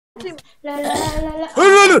team.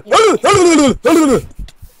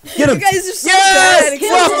 Get him! You guys are so Yes! bad.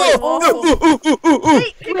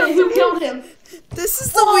 Wait, who killed him? This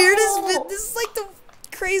is the weirdest. This is like the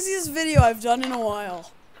craziest video I've done in a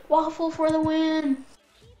while. Waffle for the win.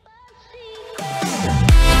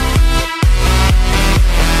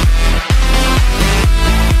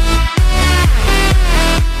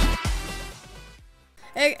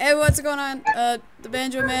 Hey, what's going on? The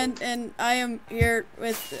Banjo Man, and I am here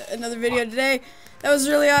with another video today. That was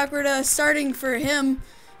really awkward starting for him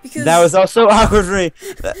because That was also awkward for me.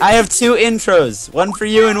 I have two intros, one for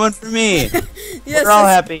you and one for me. yes, We're all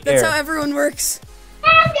happy here. That's how everyone works.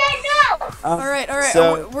 All right.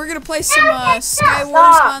 So, We're gonna play some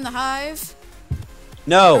Skywars on the Hive.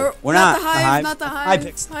 no, Or, we're not. the Hive, not the Hive.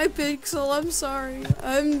 Hypixel. Hypixel. I'm sorry.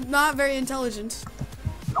 I'm not very intelligent.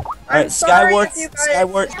 All right,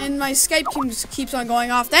 Skywars. And my Skype keeps on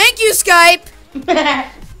going off. Thank you, Skype.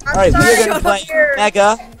 All right, we're gonna play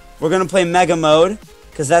Mega. We're gonna play Mega mode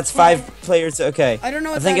because that's 5 players. Okay. I don't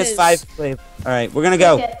know what I think that it's is. 5 players. All right, we're gonna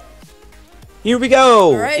go. Here we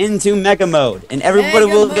go Right. into Mega mode, and everybody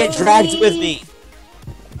Mega will get dragged mode. with me.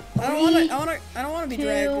 I don't wanna be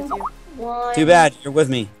dragged with you. 1. Too bad you're with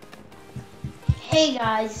me. Hey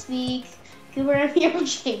guys, speak. Cooper, I'm here with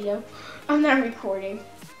Jacob. I'm not recording.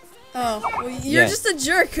 Oh, well, you're Yes. just a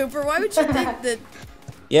jerk, Cooper. Why would you think that?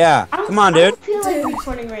 Yeah, come on, I dude. don't feel like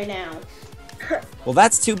recording right now. Well,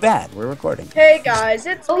 that's too bad. We're recording. Hey guys,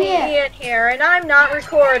 it's Oh, me yeah. Ian here, and I'm not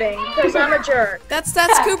recording because I'm a jerk. That's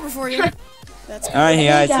Cooper for you. That's All right, Hey,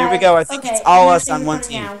 guys, here we go. I think okay, it's all I'm us on gonna one say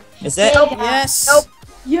team. now. Is it? Hey, guys. yes. Nope.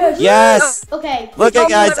 Yes. Yes. Okay. Look at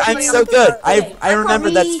guys, Everybody I'm on so the good. board. I remember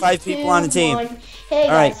that's 3, 5 people on a 2, team. 1. Hey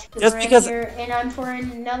All right, guys, just Cooper because- here, and I'm for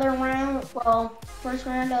another round. Well, first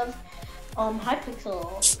round of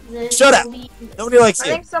Hypixel. This Shut up. will be- Nobody likes I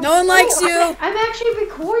you. think some No one likes you. I'm actually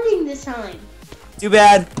recording this time. Too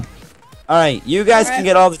bad. All right, you guys All right. can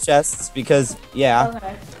get all the chests because, yeah.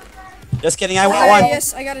 Okay. Just kidding. I want Alright, one.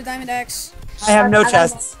 yes, I got a diamond axe. I have no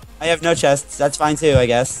chests. I have no chests. That's fine too, I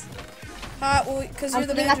guess. Well, because you're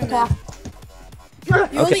the sitting at banjo the man.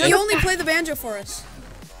 You Okay. only play the banjo for us.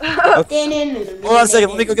 Hold on a second.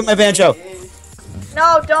 Let me go get my banjo.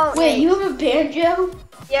 No, don't. Wait, you have a banjo?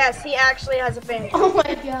 Yes, he actually has a banjo, Oh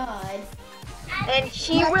my god. and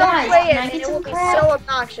he will Guys, play can it, I and get it will some be crap? so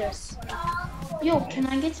obnoxious. Yo, can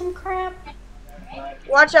I get some crap?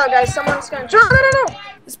 Watch out, guys! Someone's gonna jump. No!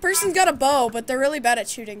 This person's got a bow, but they're really bad at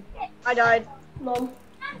shooting. I died. No.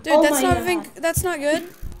 Dude, Oh that's my not God. that's not good.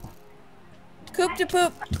 Coop to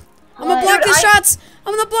poop. I'm What? gonna block the Dude, shots.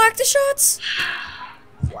 I'm gonna block the shots.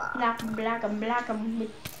 Black 'em.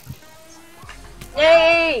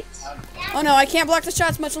 Nate, Oh no, I can't block the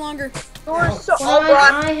shots much longer. you're so. Well, Oh, bro.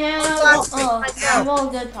 I have. Oh, I have all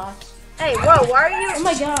good pots. Hey, whoa! Why are Oh you?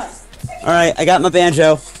 my god. All right, I got my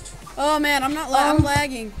banjo. Oh man, I'm not. I'm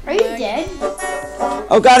lagging. Are you dead?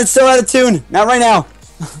 Oh God, it's still out of tune. Not right now.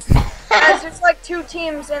 Guys, there's like 2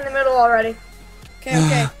 teams in the middle already.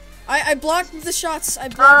 Okay. I blocked the shots. I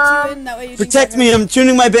blocked you in that way. You didn't Protect get me. hurt. I'm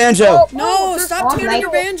tuning my banjo. Oh, No, there's stop one tuning your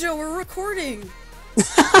right- banjo. We're recording.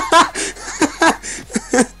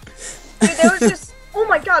 Dude, there was just. Oh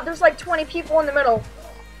my God! There's like 20 people in the middle.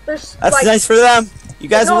 There's That's like. nice for them. You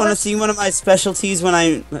guys No, want to that's- see one of my specialties when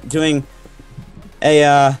I'm doing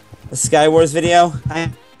a Skywars video?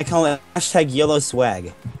 I call it hashtag yellow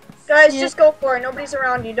swag. Guys, just go for it. Nobody's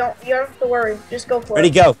around you. You don't have to worry. Just go for Ready,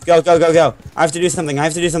 it. go. Go, go, go, go. I have to do something. I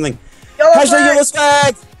have to do something. Yellow Hashtag flag! yellow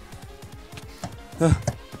swag!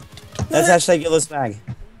 That's hashtag yellow swag.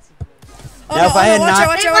 Oh Now, no, if I oh, had no, watch not- out,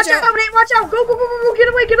 watch Nate, out, watch watch out. out! Nate, watch out! Go, go, go, go, go! Get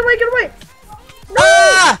away! Get away! Get away!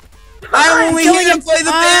 Ah! I only killing hit him him. play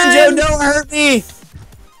the I'm- banjo. Don't hurt me.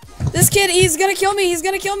 This kid, he's gonna kill me. He's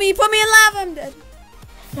gonna kill me. He put me in lava. I'm dead.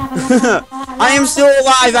 I am still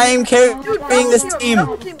alive. I am carrying this team.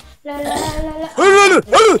 Double team. Get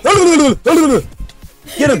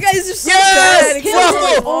You him. guys are so Yes! bad.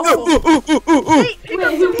 It's awful. Hey, pick up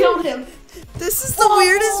Wait, who some killed him? This is the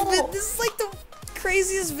weirdest. This is like the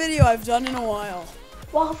craziest video I've done in a while.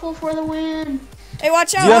 Waffle for the win. Hey,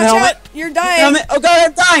 watch out! You have Watch a helmet? out! You're dying. Helmet. Oh God,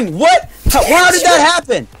 I'm dying. What? How did that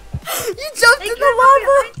happen? You jumped Thank in you, the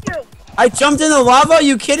lava. Thank you. I jumped in the lava. Are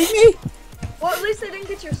you kidding me? Well, at least I didn't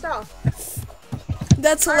get your stuff.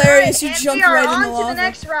 That's hilarious. Alright, You and jumped we are right in on the to lava. the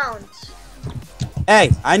next round.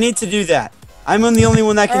 Hey, I need to do that. I'm the only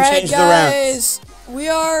one that can Alright, change the round. guys, we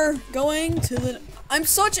are going to the.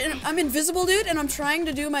 I'm invisible, dude, and I'm trying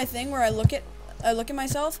to do my thing where I look at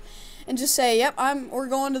myself, and just say, "Yep, we're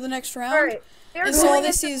going to the next round." Alright. And so all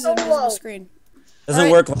they see is an invisible screen. Doesn't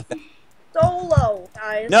Alright. work like that. solo,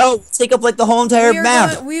 guys. No, take up like the whole entire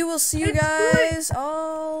map. We will see you guys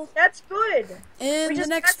all That's good. in We the just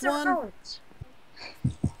next messed one. around.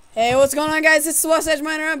 Hey, what's going on, guys? It's the Wasatch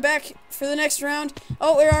Miner. I'm back for the next round.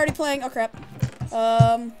 Oh, we're already playing. Oh, crap.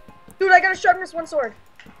 Dude, I gotta sharpen this one sword.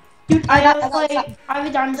 Dude, I have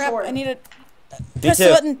a diamond Crap, sword. I need to Me press the too.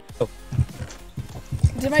 button. Oh.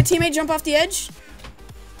 Did my teammate jump off the edge?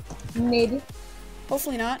 Maybe.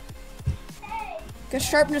 Hopefully not. Got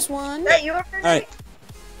sharpness 1. Hey, you over there? All right.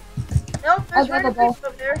 No, there's grab a random ball. people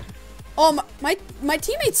over there. Oh, my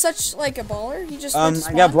teammate's such like a baller. He just went to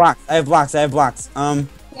I got spawn. blocks. I have blocks. I have blocks.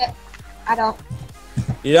 Yeah. I don't.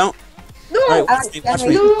 You don't? No! All right, I watch me. don't Watch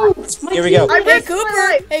me. No, my Here we go. I teammate- Hey, risked my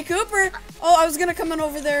Cooper! life. Hey, Cooper! Oh, I was gonna come in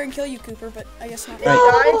over there and kill you, Cooper, but I guess not.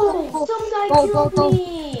 Right. No, some guy Go, killed go, go.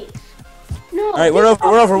 me. No. All right, we're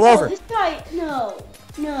over. This guy, no.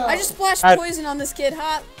 I just splashed Alright. poison on this kid.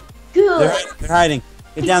 Hot. Good. They're hiding.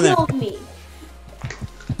 Get down He there. killed me.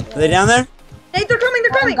 Are they down there? Hey, they're coming,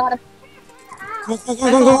 they're coming! Got him. Come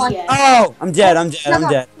on. Yeah. Oh, I'm dead. I'm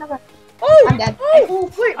dead. Oh! I'm dead.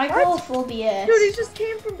 Oh! Wait, I what? call full BS. Dude, he just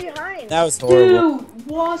came from behind. That was horrible. Dude,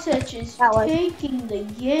 Wasatch is That was- taking the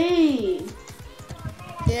game.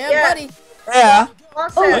 Yeah, Yeah. buddy. Yeah. Oh,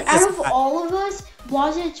 Awesome. out of all of us,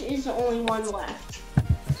 Wasatch is the only one left.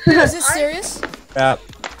 Is this serious? Crap.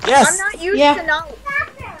 I'm Yes. not used Yeah. to not.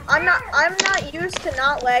 I'm not used to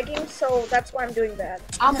not lagging, so that's why I'm doing bad.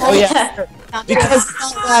 Oh yeah. Because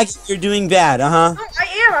it's lag, you're doing bad. No,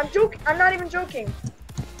 I am. I'm joking. I'm not even joking.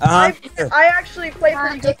 Uh I actually play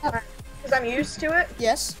pretty good Jacob. because I'm used to it.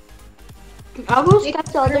 Yes. I almost got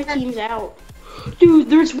the other teams out. Dude,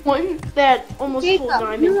 there's one that almost full Jacob,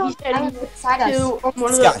 diamond. you He's know, heading right beside us. to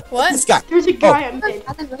one This of guy. the. What? This guy. There's a guy I'm dead.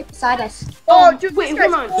 Nothing right beside us. Oh, dude, wait, this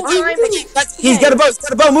guy's hold on. full Are you time. doing- He's got a bow. He's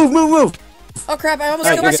got a bow. Move. Oh crap! I almost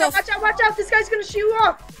Alright, killed you're myself. Watch out! This guy's gonna shoot you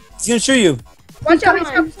off. He's gonna shoot you. Watch out! He's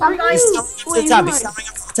coming. got full Are He's you- diamond. stomping up to the top. He's stomping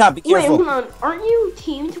up to the top. Be Wait, hold careful. on. Aren't you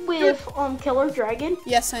teamed with Killer Dragon?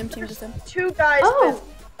 Yes, I am teamed with him. Two guys Oh. with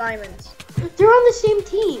diamonds. They're on the same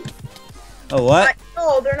team. Oh what?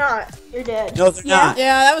 No, they're not. You're dead. No, they're not.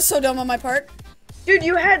 Yeah, that was so dumb on my part. Dude,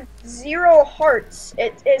 you had 0 hearts.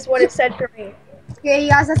 It is what it said for me. Okay, you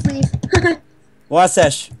guys, let's leave.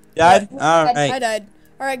 Wasesh died. All I right. died.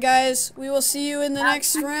 Alright, guys, we will see you in the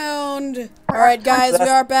next round. Alright, guys, we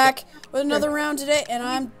are back with another round today, and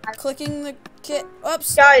I'm clicking the kit.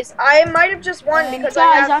 Oops. Guys, I might have just won And because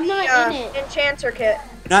guys, I have I'm not the in it. enchanter kit.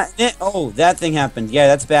 Not it. Oh, that thing happened. Yeah,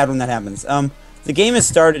 that's bad when that happens. The game has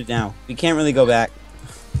started now. We can't really go back.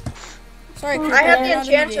 Sorry, Cooper, I have you're the not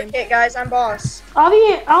in the enchanter game. kit, guys. I'm boss. I'll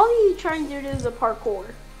be trying to do the parkour.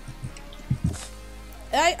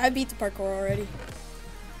 I beat the parkour already.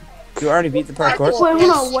 You already beat the parkour. Wait,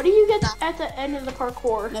 hold on. What do you get at the end of the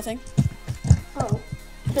parkour? Nothing. Oh,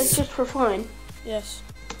 that's just for fun. Yes.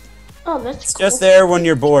 Oh, that's It's cool. just there when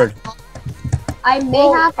you're bored. I may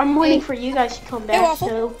Well, have. I'm waiting for you guys to come back, Waffle.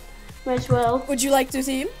 so might as well. Would you like to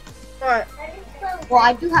team? What? Well,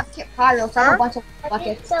 I do have kit pyro, so I have a bunch of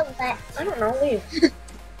buckets. I don't know. Leave.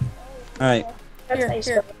 All right. That's Here, nice.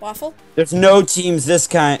 here, Waffle. There's no teams this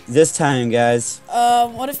time, guys.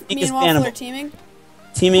 What if Think me it's and Waffle bannable. are teaming?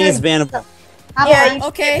 Teaming is bannable. How Yeah, about- you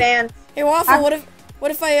Okay. get banned. Hey, Waffle,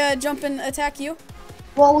 what if I jump and attack you?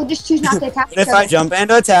 well, we'll just choose not to attack What each if I other. jump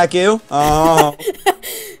and attack you? Oh.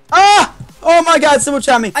 Ah! Oh my God! Someone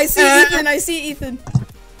shot me. I see Ethan. I see Ethan.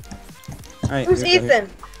 All right. Who's here we go, here.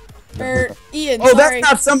 Ethan? Or Ian. Oh, sorry.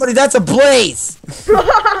 that's not somebody. That's a Blaze.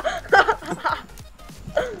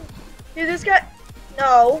 Dude, this guy.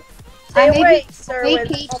 No. Stay I may away, be sir, way with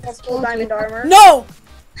caged almost full exposed diamond with- armor. No.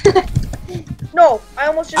 No, I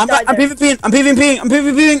almost just I'm died. there. PvPing. I'm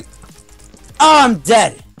PvPing. Oh, I'm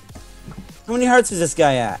dead. How many hearts is this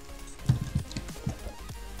guy at?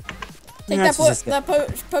 How Take many that, hearts is this guy?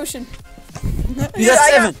 potion. He's at I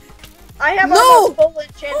got- 7. I have No! almost full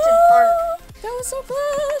enchanted armor. That was so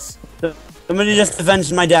close. Somebody just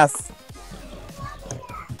avenged my death.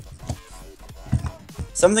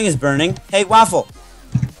 Something is burning. Hey, Waffle.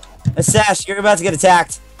 Sash, you're about to get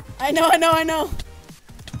attacked. I know.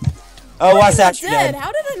 Oh, How what's are you that? not dead?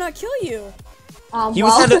 How did I not kill you? He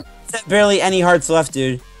was Well, at barely any hearts left,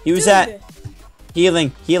 dude. He was Dude, at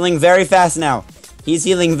healing very fast now. He's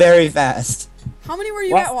healing very fast. how many were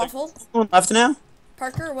you at, Waffle? Someone left now?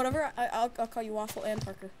 Parker or whatever? I'll call you Waffle and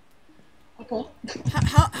Parker. okay.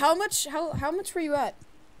 How much were you at?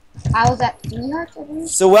 I was at 3 hearts, I believe.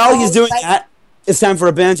 So while he's doing Like- that, it's time for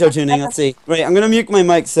a banjo tuning. Let's see. Wait, I'm gonna mute my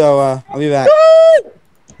mic, so I'll be back. No!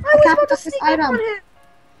 I was can't about to pick up this sneak up item. on him.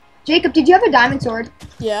 Jacob, did you have a diamond sword?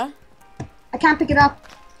 Yeah. I can't pick it up.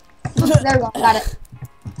 There we go, got it.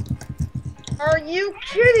 Are you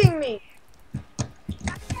kidding me?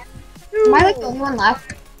 Am I like the only one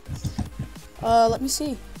left? Let me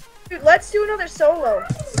see. Dude, let's do another solo.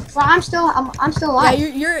 Well, I'm still Yeah, alive.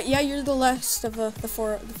 you're the last of the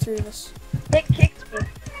three of us. It kicked me.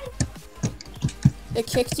 It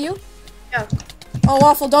kicked you? Yeah. Oh,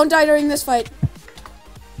 Waffle, don't die during this fight.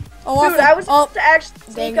 Oh, Waffle. Dude, I was oh, supposed to actually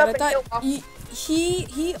dang sneak it, up I and thought kill Waffle.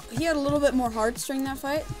 he had a little bit more hearts during that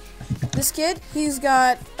fight. This kid, he's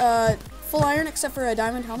got full iron except for a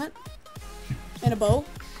diamond helmet and a bow.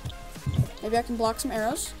 Maybe I can block some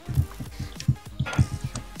arrows.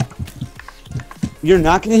 You're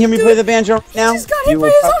not gonna hear me play the banjo right now. just got hit You by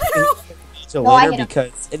will his own probably arrow. till No, I later hit him.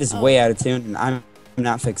 because it is Oh. way out of tune and I'm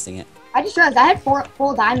not fixing it. I just realized I had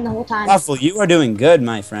full diamond the whole time. Waffle, you are doing good,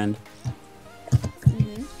 my friend.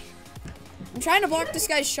 I'm trying to block this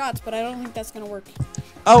guy's shots, but I don't think that's gonna work.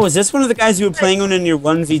 Oh, is this one of the guys you were playing on in your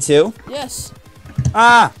 1v2? Yes.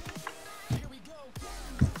 Ah!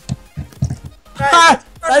 Ah!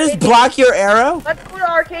 Did I just block your arrow? Let's go to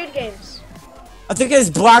arcade games. I think I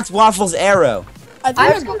just blocked Waffle's arrow. I I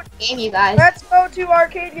think was going to game, you guys. Let's go to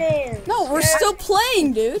arcade games. no, we're Yeah. still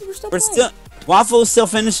playing, dude. We're We're playing. still Waffle is still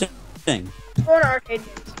finishing. Let's go to arcade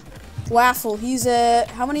games. Waffle, he's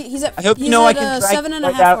at how many? He's at. I hope he's you know I at, can drag 7.5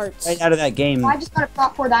 right out, hearts. right out of that game. I just got a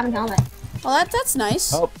prop 4 diamond helmet. Well, that's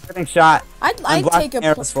nice. Oh, getting shot. I'd I'm take a blocking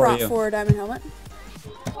arrows for prop you. for a diamond helmet.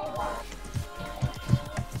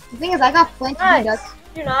 The thing is, I got flint and he Nice. does.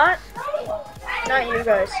 You not? Not you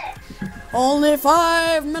guys. Only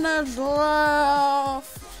 5 minutes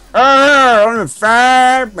left. Only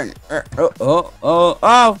 5 minutes.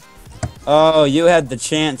 Oh, you had the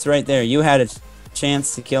chance right there. You had a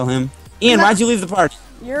chance to kill him. Ian, why'd you leave the party?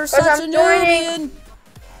 You're such a I'm joining. Nubian.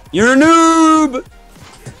 You're a noob!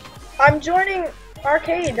 I'm joining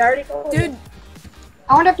arcade. I already told you. Dude,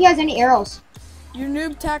 I wonder if he has any arrows. you're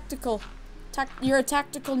noob tactical. You're a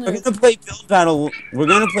tactical We're noob. gonna play build battle. We're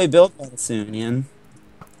gonna play build battle soon, Ian.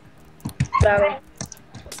 Battle.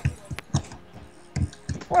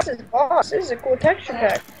 What's his boss? This is a cool texture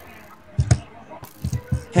pack.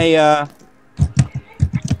 Hey, what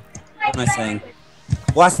am I saying?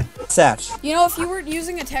 Wasatch. You know, if you were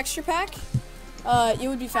using a texture pack, it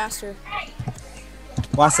would be faster.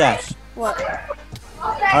 Wasatch. What?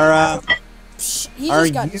 Our, Psh, he Are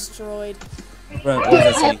just got you- destroyed. what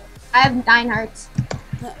was I saying? I have 9 hearts.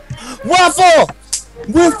 Waffle!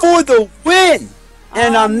 We're for the win!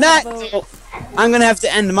 And on that vote. note, I'm gonna have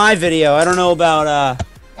to end my video. I don't know about,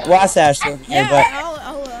 Wasatch over here, Yeah, but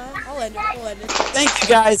I'll end it. We'll end it. thank you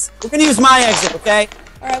guys. We're gonna use my exit, okay?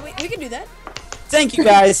 Alright, we can do that. Thank you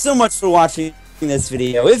guys so much for watching this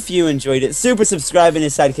video. If you enjoyed it, super subscribe and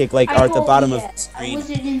his sidekick like are at the bottom of the screen.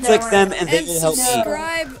 Click them and they And will help me.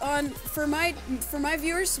 subscribe for my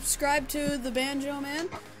viewers. Subscribe to the Banjo Man.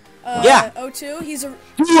 Yeah. O2. He's a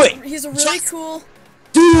Do it! he's a really Just cool.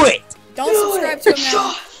 do it! Don't subscribe to him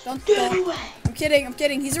now. Don't. I'm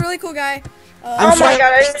kidding. He's a really cool guy. I'm Oh my sure-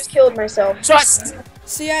 god, I just killed myself. Trust!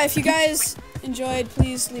 So yeah, if you guys enjoyed,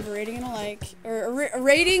 please leave a rating and a like, or a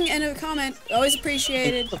rating and a comment. Always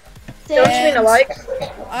appreciated. Don't you mean a like?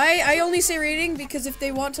 I only say rating because if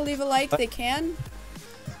they want to leave a like, they can.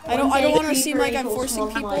 I don't want to seem like I'm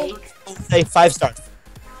forcing people. Say 5 stars.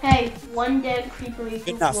 Hey, one dead creeper enough.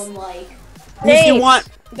 equals 1 like. If you Nate. want,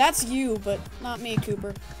 That's you, but not me,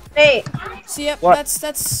 Cooper. Nate, So yep, What?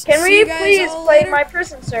 that's. can see we you guys please all play later. my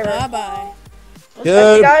prison server? Bye bye.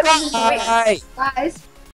 goodbye. guys. Guys,